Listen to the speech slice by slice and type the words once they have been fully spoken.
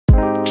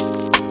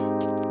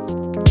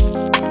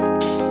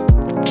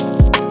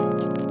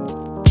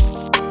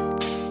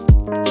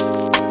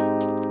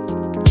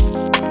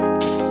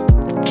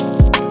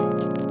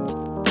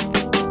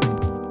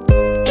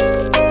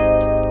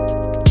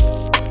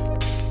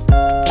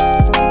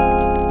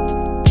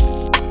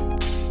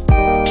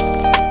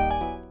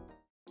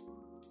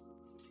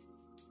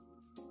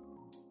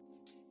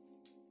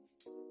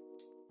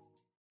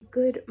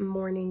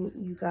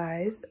you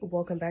guys,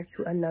 welcome back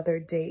to another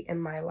day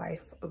in my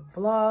life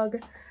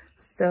vlog.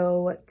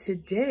 So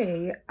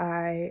today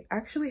I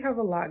actually have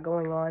a lot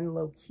going on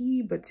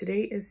low-key, but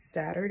today is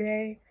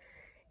Saturday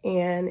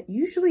and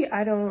usually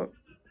I don't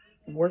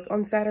work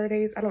on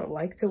Saturdays. I don't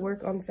like to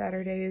work on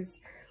Saturdays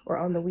or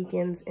on the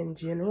weekends in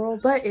general,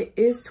 but it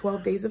is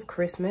 12 days of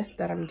Christmas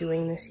that I'm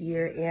doing this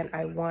year, and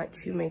I want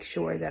to make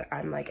sure that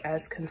I'm like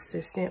as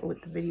consistent with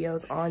the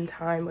videos, on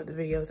time with the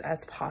videos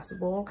as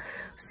possible.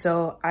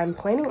 So I'm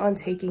planning on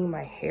taking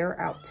my hair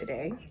out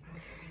today,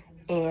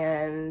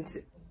 and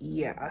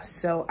yeah,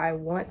 so I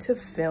want to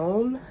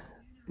film,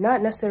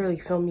 not necessarily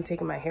film me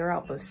taking my hair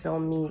out, but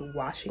film me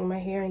washing my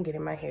hair and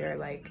getting my hair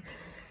like,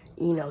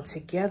 you know,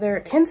 together.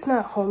 Kent's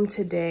not home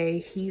today.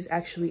 He's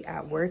actually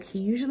at work. He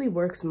usually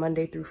works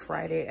Monday through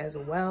Friday as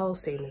well,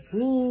 same as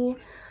me.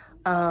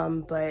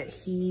 But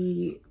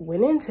he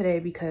went in today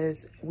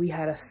because we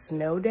had a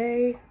snow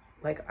day.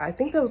 Like, I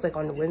think that was like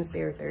on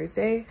Wednesday or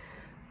Thursday.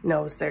 No,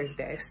 it was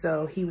Thursday.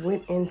 So he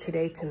went in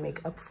today to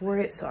make up for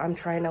it. So I'm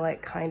trying to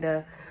like kind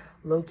of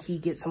low-key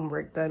get some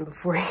work done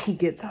before he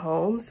gets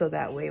home. So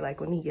that way, like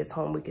when he gets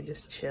home, we could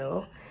just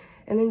chill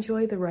and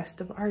enjoy the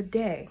rest of our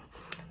day.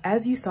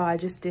 As you saw, I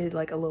just did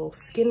like a little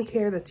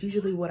skincare. That's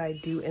usually what I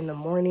do in the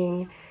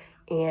morning.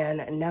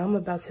 And now I'm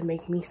about to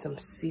make me some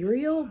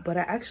cereal, but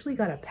I actually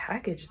got a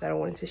package that I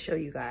wanted to show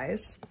you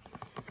guys.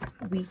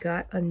 We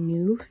got a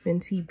new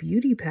Fenty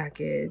Beauty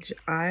package.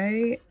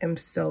 I am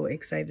so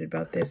excited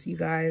about this, you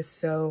guys.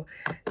 So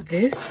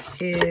this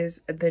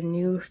is the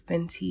new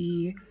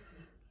Fenty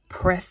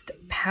pressed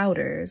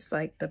powders,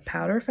 like the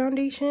powder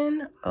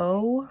foundation.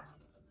 Oh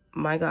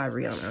my God,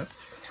 Rihanna.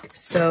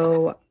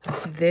 So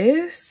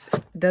this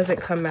doesn't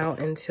come out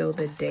until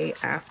the day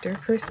after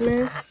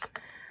Christmas,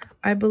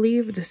 I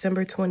believe,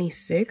 December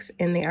 26th,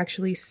 and they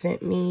actually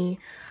sent me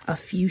a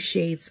few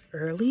shades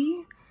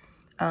early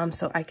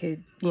so I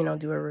could, you know,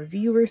 do a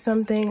review or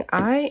something.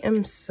 I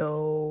am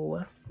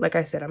so, like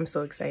I said, I'm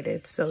so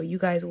excited. So you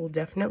guys will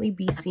definitely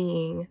be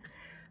seeing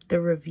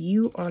the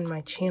review on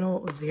my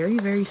channel very,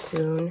 very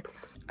soon.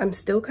 I'm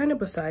still kind of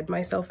beside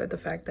myself at the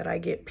fact that I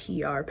get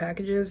PR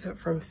packages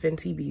from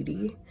Fenty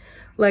Beauty.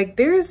 Like,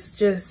 there's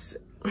just,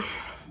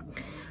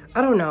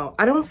 I don't know.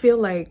 I don't feel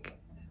like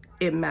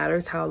it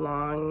matters how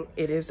long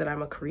it is that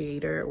I'm a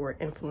creator or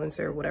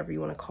influencer, whatever you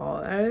want to call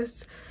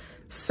us.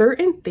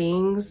 Certain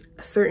things,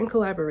 certain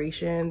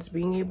collaborations,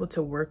 being able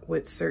to work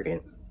with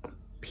certain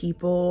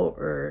people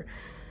or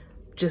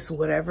just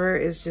whatever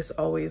is just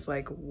always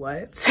like,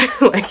 what?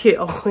 Like, it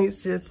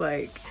always just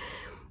like,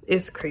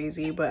 it's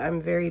crazy, but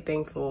I'm very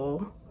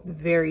thankful,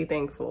 very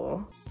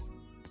thankful.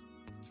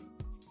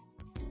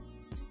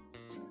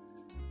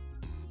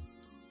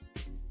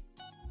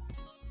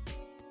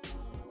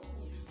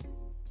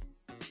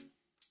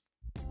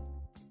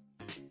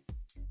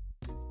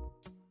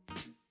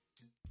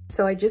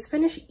 So I just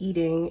finished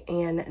eating,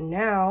 and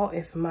now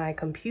if my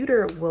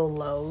computer will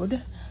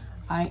load,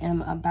 I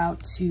am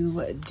about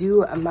to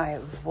do my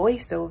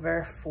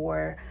voiceover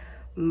for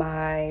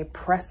my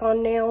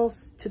press-on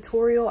nails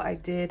tutorial. I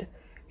did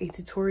a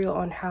tutorial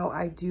on how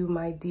I do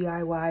my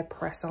DIY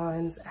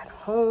press-ons at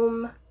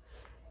home,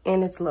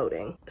 and it's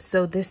loading.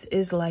 So this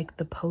is like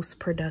the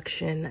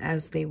post-production,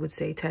 as they would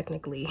say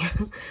technically.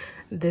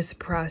 This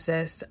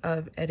process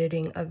of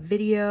editing a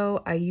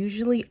video. I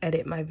usually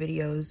edit my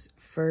videos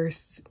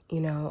first, you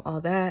know, all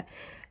that,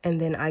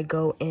 and then I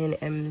go in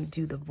and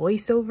do the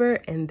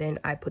voiceover, and then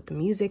I put the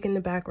music in the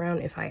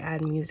background if I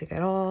add music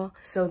at all.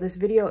 So this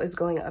video is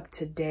going up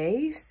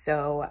today,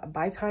 so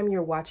by the time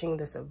you're watching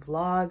this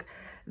vlog,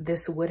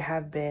 this would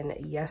have been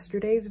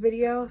yesterday's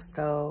video.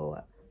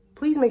 So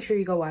please make sure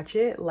you go watch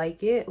it,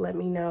 like it, let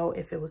me know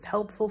if it was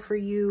helpful for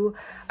you.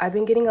 I've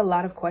been getting a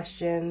lot of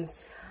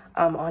questions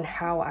on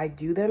how I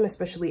do them,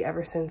 especially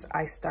ever since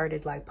I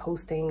started like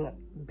posting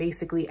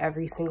basically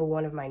every single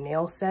one of my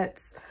nail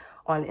sets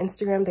on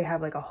Instagram. They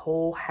have like a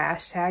whole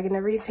hashtag and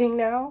everything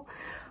now.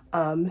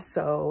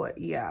 So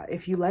yeah,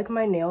 if you like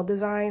my nail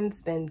designs,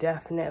 then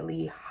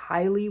definitely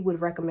highly would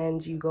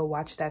recommend you go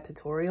watch that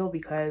tutorial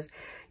because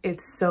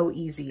it's so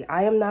easy.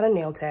 I am not a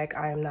nail tech.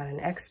 I am not an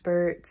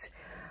expert.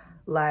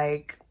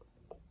 Like,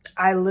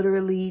 I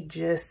literally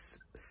just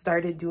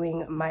started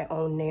doing my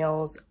own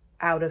nails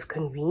out of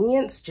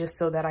convenience, just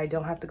so that I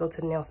don't have to go to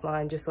the nail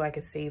salon, just so I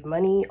could save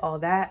money, all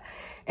that.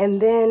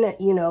 And then,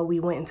 you know, we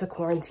went into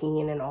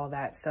quarantine and all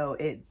that, so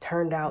it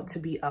turned out to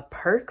be a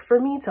perk for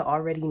me to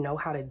already know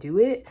how to do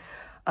it.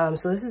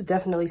 So this is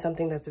definitely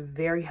something that's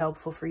very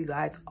helpful for you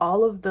guys.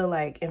 All of the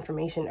like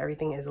information,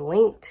 everything is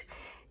linked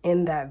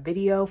in that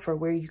video for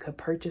where you could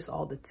purchase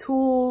all the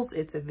tools.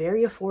 It's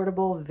very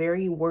affordable,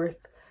 very worth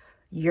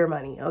your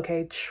money,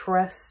 okay?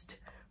 Trust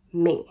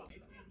me.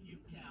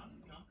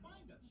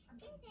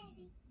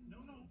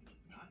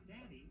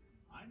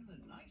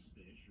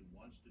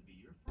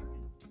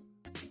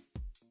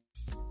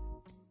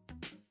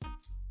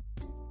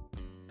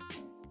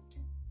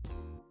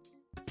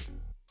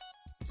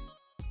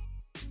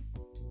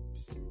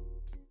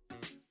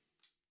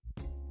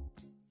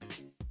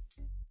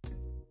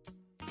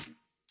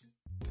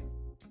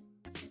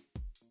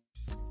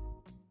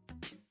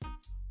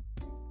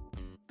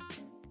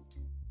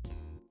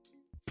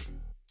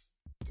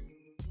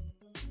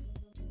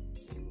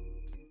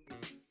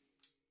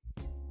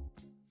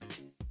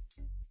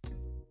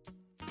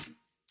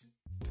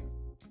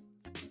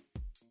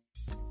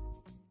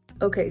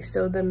 Okay,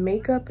 so the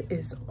makeup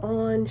is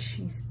on.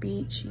 She's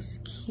beat, she's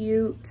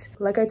cute.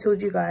 Like I told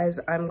you guys,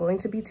 I'm going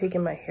to be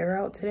taking my hair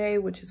out today,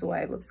 which is why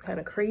it looks kind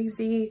of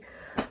crazy.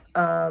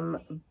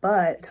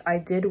 But I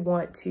did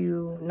want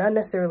to, not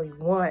necessarily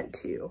want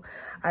to,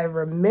 I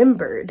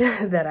remembered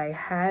that I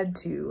had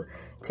to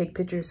take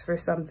pictures for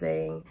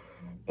something.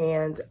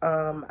 And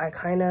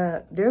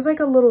there's like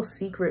a little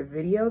secret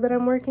video that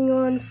I'm working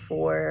on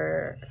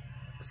for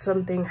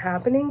something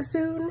happening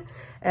soon,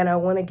 and I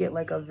want to get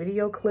like a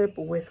video clip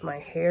with my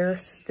hair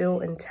still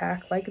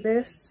intact like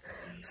this.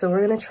 So we're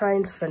gonna try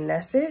and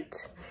finesse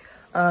it,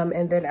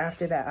 and then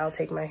after that I'll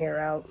take my hair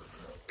out.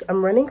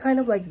 I'm running kind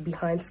of like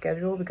behind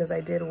schedule because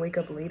I did wake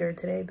up later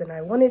today than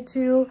I wanted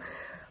to,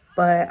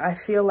 but I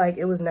feel like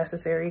it was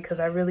necessary because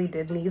I really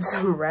did need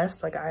some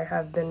rest. Like, I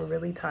have been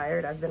really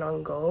tired. I've been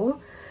on go.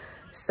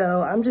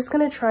 So I'm just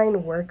gonna try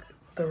and work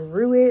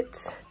through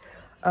it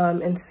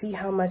and see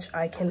how much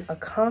I can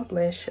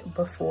accomplish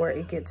before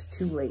it gets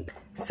too late.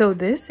 So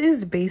this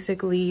is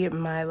basically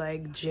my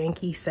like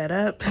janky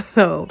setup.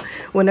 So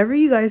whenever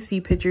you guys see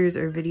pictures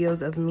or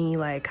videos of me,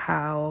 like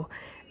how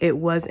it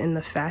was in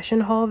the fashion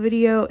haul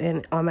video,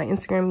 and on my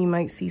Instagram you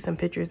might see some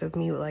pictures of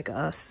me with like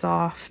a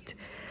soft,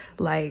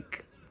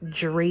 like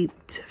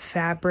draped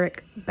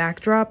fabric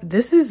backdrop.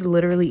 This is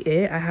literally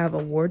it. I have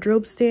a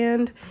wardrobe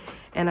stand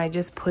and I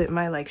just put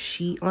my like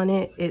sheet on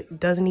it. It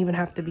doesn't even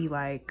have to be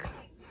like,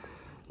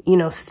 you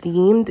know,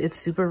 steamed. It's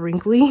super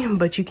wrinkly,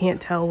 but you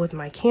can't tell with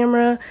my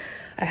camera.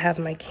 I have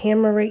my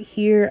camera right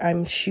here.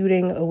 I'm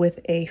shooting with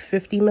a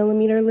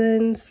 50mm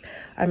lens.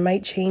 I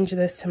might change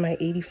this to my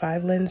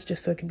 85 lens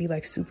just so it could be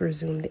like super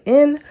zoomed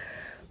in.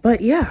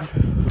 But yeah,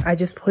 I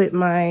just put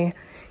my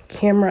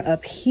camera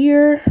up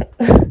here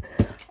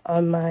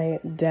on my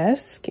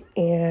desk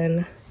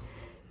and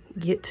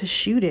get to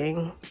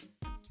shooting.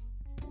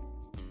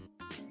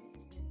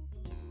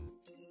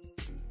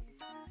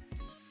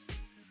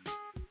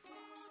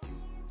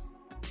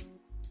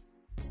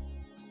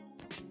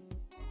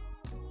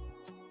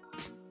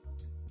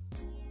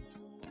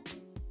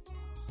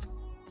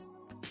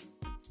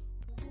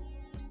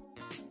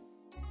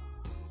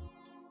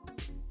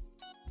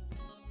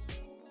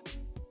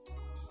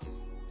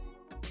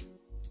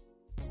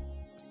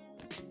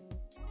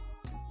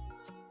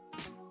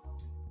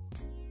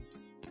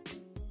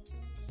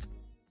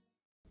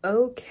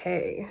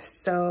 Okay,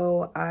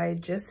 so I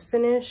just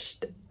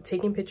finished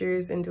taking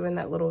pictures and doing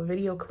that little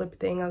video clip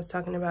thing I was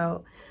talking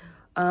about.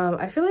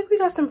 I feel like we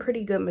got some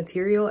pretty good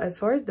material. As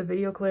far as the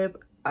video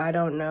clip, I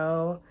don't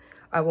know.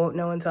 I won't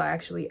know until I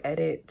actually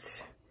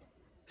edit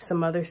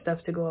some other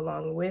stuff to go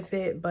along with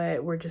it,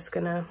 but we're just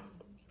gonna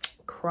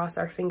cross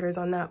our fingers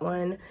on that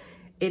one.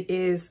 It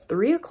is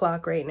 3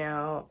 o'clock right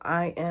now.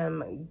 I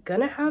am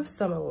gonna have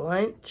some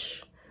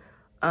lunch.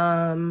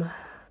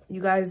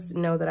 You guys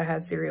know that I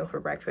had cereal for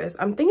breakfast.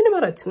 I'm thinking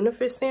about a tuna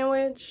fish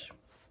sandwich.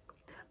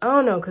 I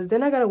don't know, because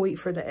then I gotta wait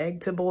for the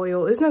egg to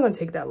boil. It's not gonna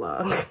take that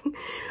long.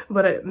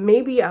 But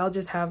maybe I'll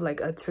just have like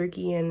a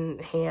turkey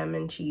and ham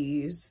and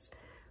cheese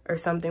or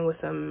something with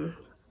some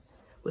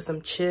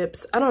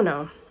chips. I don't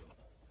know.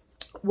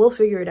 We'll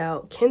figure it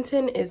out.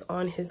 Kenton is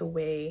on his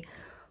way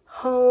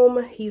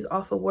home. He's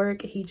off of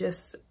work. He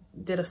just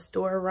did a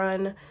store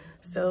run,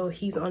 so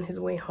he's on his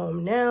way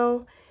home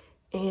now.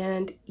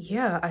 And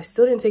yeah, I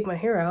still didn't take my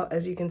hair out,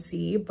 as you can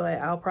see, but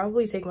I'll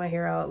probably take my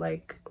hair out,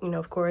 like, you know,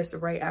 of course,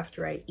 right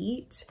after I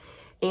eat.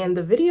 And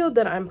the video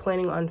that I'm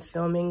planning on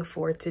filming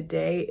for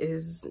today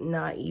is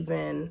not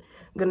even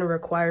gonna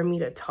require me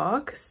to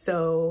talk,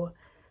 so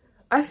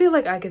I feel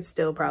like I could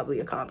still probably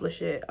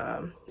accomplish it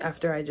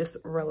after I just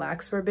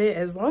relax for a bit.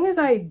 As long as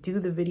I do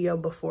the video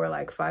before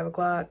like 5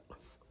 o'clock,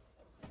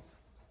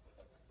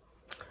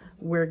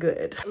 we're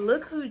good.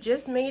 Look who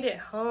just made it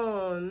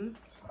home.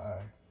 Hi.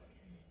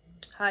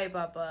 Hi,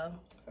 Papa.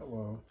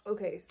 Hello.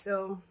 Okay,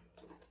 so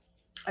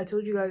I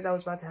told you guys I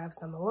was about to have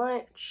some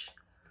lunch.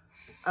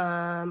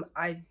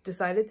 I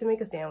decided to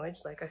make a sandwich,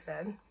 like I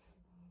said.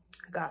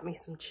 Got me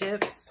some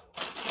chips.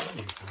 I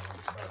ate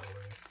sandwich, by the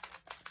way.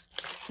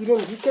 You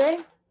didn't eat today?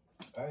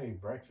 I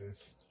ate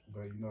breakfast,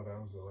 but you know that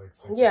was like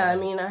 6 Yeah, I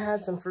mean, I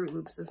had some Fruit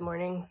Loops this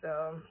morning,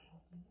 so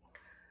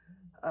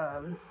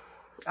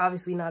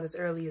obviously not as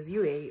early as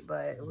you ate,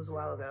 but it was a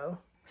while ago.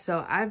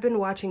 So I've been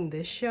watching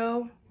this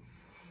show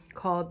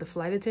called The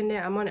Flight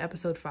Attendant. I'm on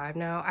episode 5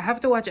 now. I have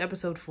to watch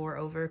episode 4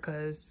 over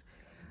because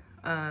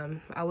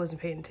I wasn't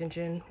paying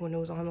attention when it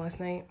was on last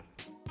night.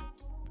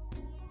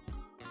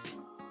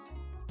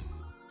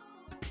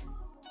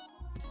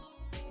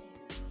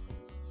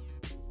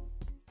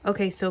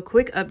 Okay, so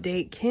quick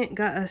update. Kent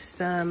got us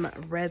some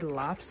Red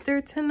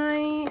Lobster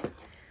tonight.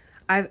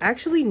 I've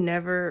actually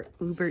never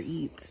Uber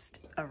Eats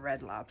a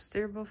Red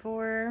Lobster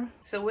before.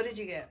 So what did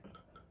you get?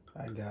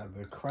 I got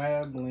the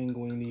crab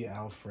linguine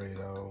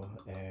Alfredo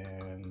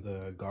and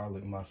the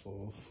garlic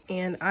mussels.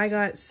 And I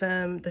got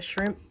the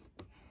shrimp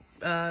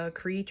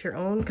create your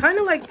own, kind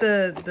of like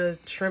the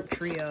shrimp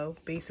trio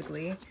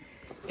basically,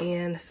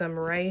 and some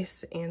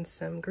rice and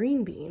some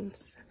green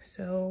beans.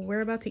 So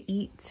we're about to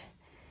eat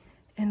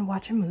and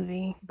watch a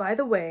movie. By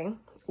the way,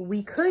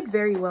 we could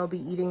very well be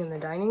eating in the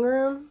dining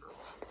room,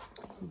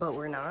 but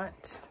we're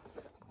not,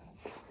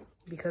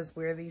 because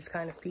we're these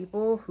kind of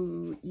people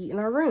who eat in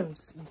our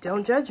rooms.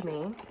 Don't judge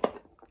me.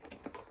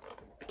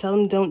 Tell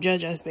them don't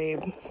judge us,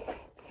 babe.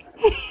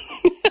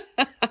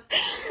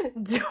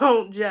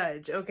 Don't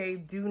judge, okay?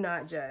 Do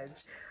not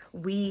judge.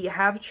 We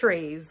have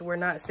trays. We're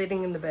not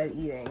sitting in the bed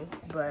eating,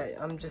 but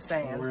I'm just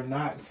saying. We're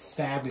not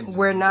savages.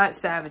 We're not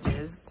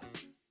savages.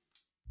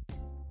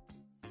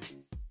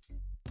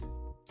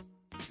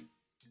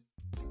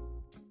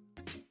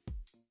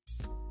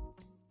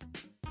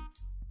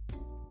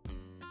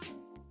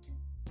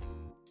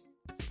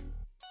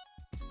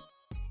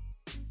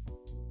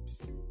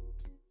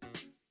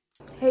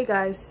 Hey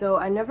guys, so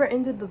I never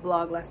ended the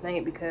vlog last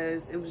night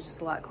because it was just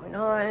a lot going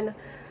on.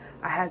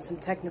 I had some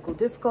technical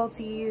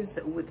difficulties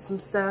with some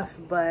stuff,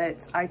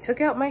 but I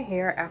took out my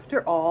hair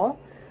after all.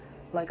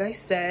 Like I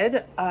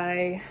said,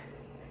 I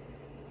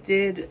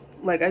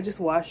just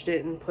washed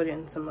it and put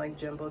in some like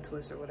jumbo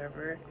twist or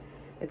whatever.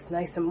 It's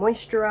nice and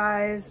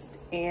moisturized,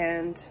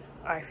 and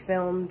I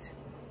filmed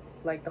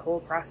like the whole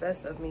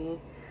process of me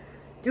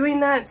doing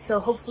that, so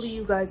hopefully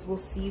you guys will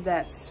see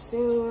that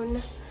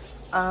soon.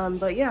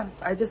 But yeah,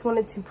 I just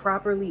wanted to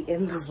properly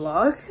end the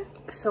vlog.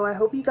 So I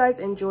hope you guys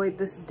enjoyed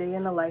this day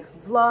in the life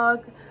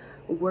vlog,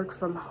 work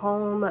from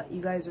home.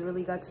 You guys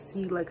really got to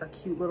see like a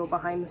cute little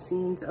behind the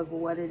scenes of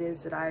what it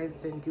is that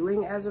I've been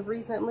doing as of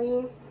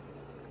recently.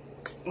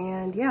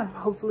 And yeah,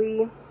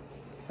 hopefully,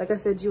 like I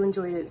said, you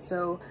enjoyed it.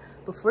 So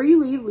before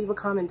you leave a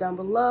comment down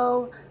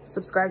below,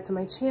 subscribe to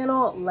my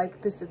channel,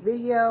 like this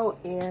video,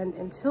 and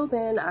until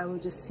then, I will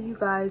just see you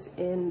guys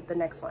in the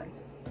next one.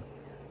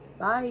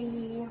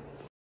 Bye.